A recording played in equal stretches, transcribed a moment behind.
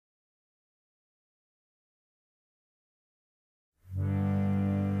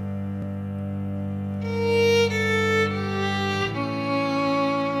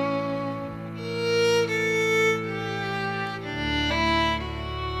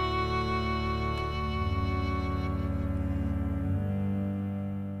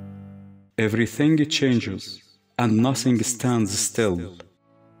everything changes, and nothing stands still.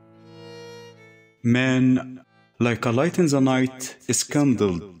 Man, like a light in the night, is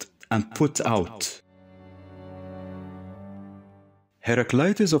kindled and put out.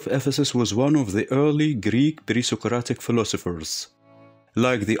 Heraclitus of Ephesus was one of the early Greek pre-Socratic philosophers.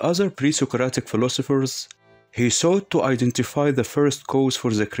 Like the other pre-Socratic philosophers, he sought to identify the first cause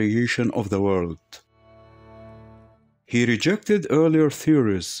for the creation of the world. He rejected earlier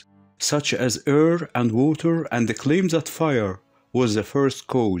theories, such as air and water, and claimed that fire was the first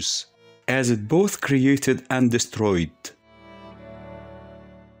cause, as it both created and destroyed.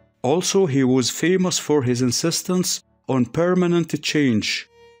 Also, he was famous for his insistence on permanent change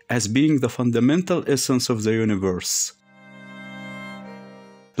as being the fundamental essence of the universe.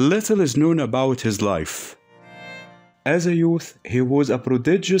 Little is known about his life. As a youth, he was a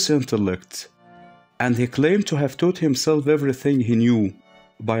prodigious intellect, and he claimed to have taught himself everything he knew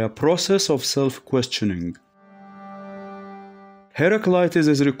by a process of self-questioning. Heraclitus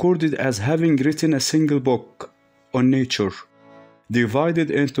is recorded as having written a single book on nature,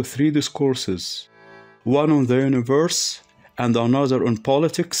 divided into 3 discourses, one on the universe, and another on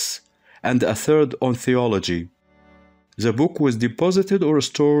politics, and a third on theology. The book was deposited or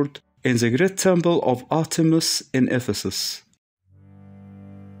stored in the great temple of Atum in Ephesus.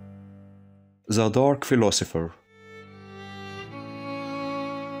 The Dark Philosopher.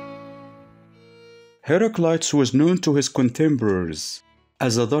 Heraclitus was known to his contemporaries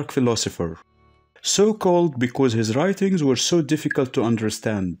as the Dark Philosopher, so called because his writings were so difficult to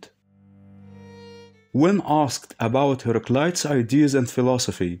understand. When asked about Heraclitus' ideas and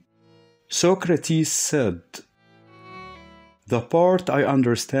philosophy, Socrates said, "The part I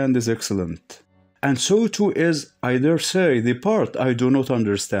understand is excellent, and so too is, I dare say, the part I do not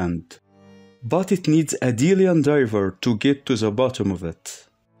understand. But it needs a Delian diver to get to the bottom of it."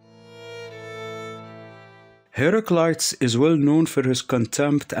 Heraclitus is well known for his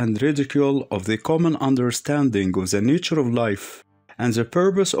contempt and ridicule of the common understanding of the nature of life and the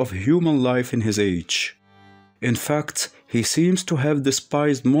purpose of human life in his age. In fact, he seems to have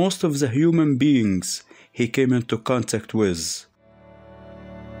despised most of the human beings he came into contact with.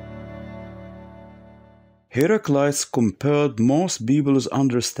 Heraclitus compared most people's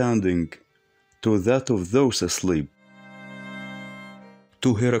understanding to that of those asleep. To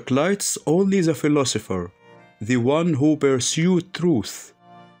Heraclitus, only the philosopher, the one who pursued truth,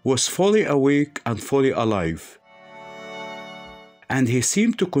 was fully awake and fully alive. And he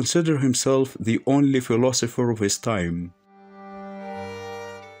seemed to consider himself the only philosopher of his time.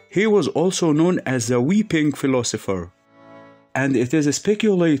 He was also known as the weeping philosopher, and it is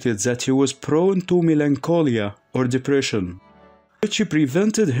speculated that he was prone to melancholia or depression, which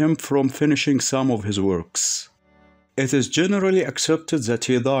prevented him from finishing some of his works. It is generally accepted that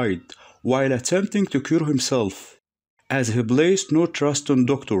he died while attempting to cure himself, as he placed no trust in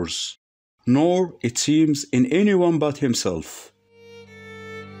doctors, nor, it seems, in anyone but himself.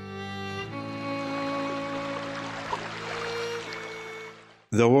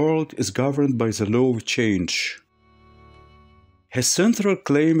 The world is governed by the law of change. His central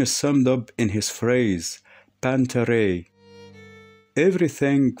claim is summed up in his phrase, Panta Rhei,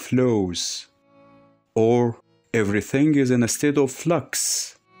 everything flows, or everything is in a state of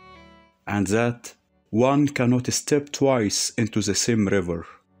flux, and that one cannot step twice into the same river.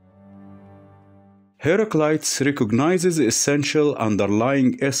 Heraclitus recognizes the essential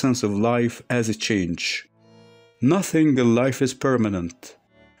underlying essence of life as a change. Nothing in life is permanent,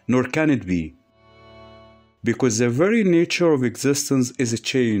 nor can it be, because the very nature of existence is a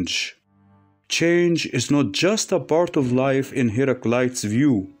change. Change is not just a part of life in Heraclitus'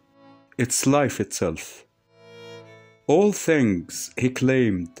 view, it's life itself. All things, he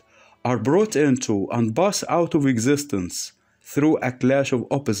claimed, are brought into and pass out of existence through a clash of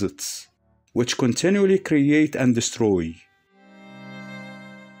opposites, which continually create and destroy.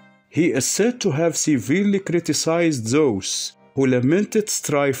 He is said to have severely criticized those who lamented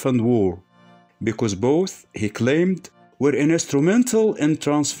strife and war, because both, he claimed, were instrumental in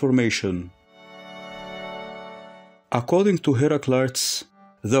transformation. According to Heraclitus,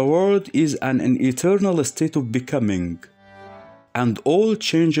 the world is an eternal state of becoming, and all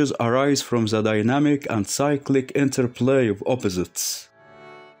changes arise from the dynamic and cyclic interplay of opposites.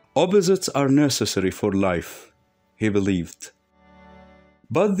 Opposites are necessary for life, he believed,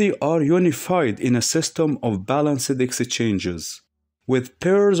 but they are unified in a system of balanced exchanges, with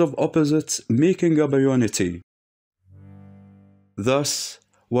pairs of opposites making up a unity. Thus,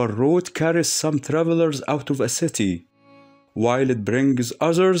 one road carries some travelers out of a city, while it brings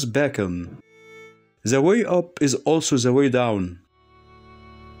others back in. The way up is also the way down.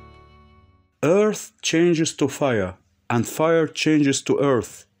 earth changes to fire, and fire changes to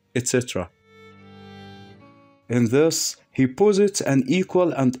earth, etc. In this, he posits an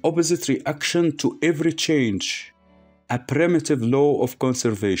equal and opposite reaction to every change, a primitive law of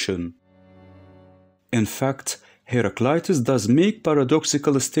conservation. In fact, Heraclitus does make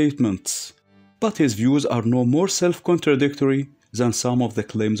paradoxical statements, but his views are no more self-contradictory than some of the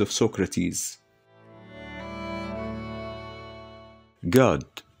claims of Socrates. God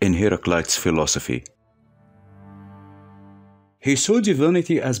in Heraclitus' philosophy. He saw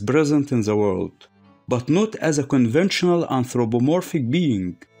divinity as present in the world, but not as a conventional anthropomorphic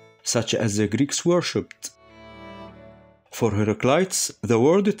being, such as the Greeks worshipped. For Heraclitus, the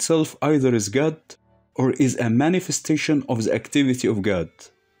world itself either is God or is a manifestation of the activity of God,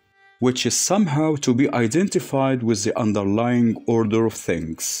 which is somehow to be identified with the underlying order of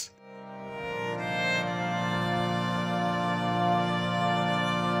things.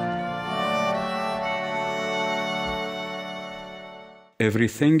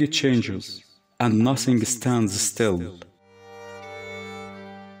 Everything changes, and nothing stands still.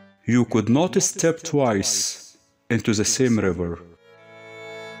 You could not step twice into the same river.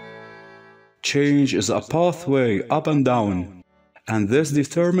 Change is a pathway up and down, and this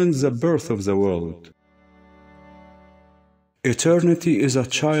determines the birth of the world. Eternity is a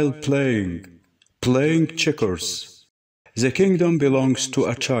child playing checkers. The kingdom belongs to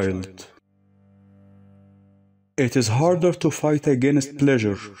a child. It is harder to fight against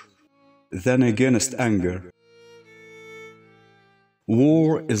pleasure than against anger.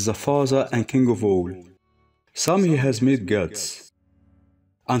 War is the father and king of all. Some he has made gods,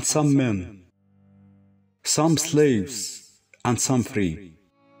 and some men, some slaves, and some free.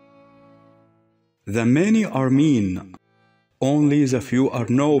 The many are mean, only the few are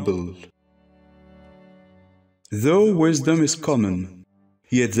noble. Though wisdom is common,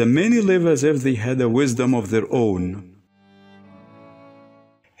 yet the many live as if they had a wisdom of their own.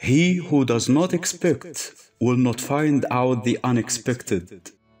 He who does not expect will not find out the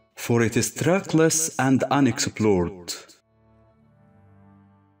unexpected, for it is trackless and unexplored.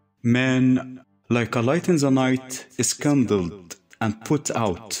 Man, like a light in the night, is kindled and put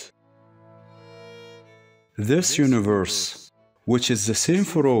out. This universe, which is the same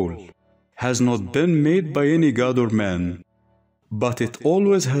for all, has not been made by any god or man, but it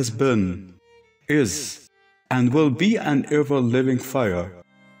always has been, is, and will be an ever-living fire,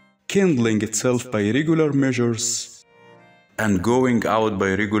 kindling itself by regular measures and going out by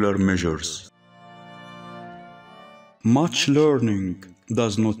regular measures. Much learning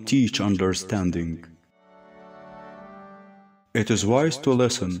does not teach understanding. It is wise to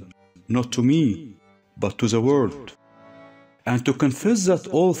listen, not to me, but to the world, and to confess that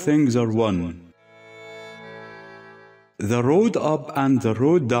all things are one. The road up and the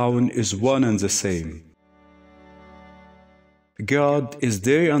road down is one and the same. God is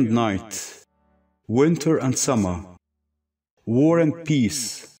day and night, winter and summer, war and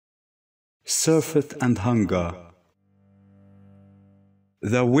peace, surfeit and hunger.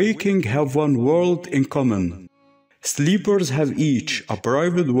 The waking have one world in common. Sleepers have each a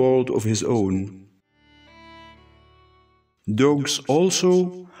private world of his own. Dogs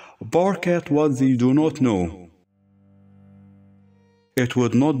also bark at what they do not know. It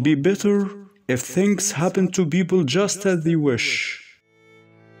would not be better if things happen to people just as they wish.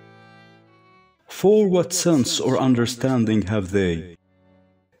 For what sense or understanding have they?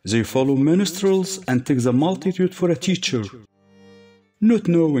 They follow minstrels and take the multitude for a teacher, not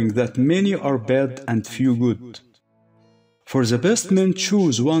knowing that many are bad and few good. For the best men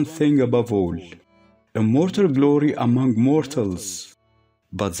choose one thing above all, immortal glory among mortals,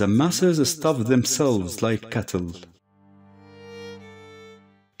 but the masses stuff themselves like cattle.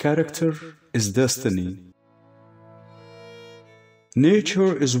 Character is destiny.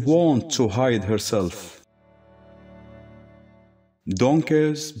 Nature is wont to hide herself.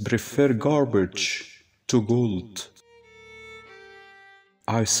 Donkeys prefer garbage to gold.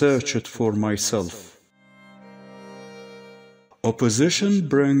 I search it for myself. Opposition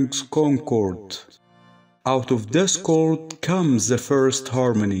brings concord. Out of discord comes the first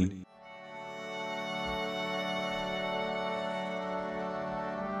harmony.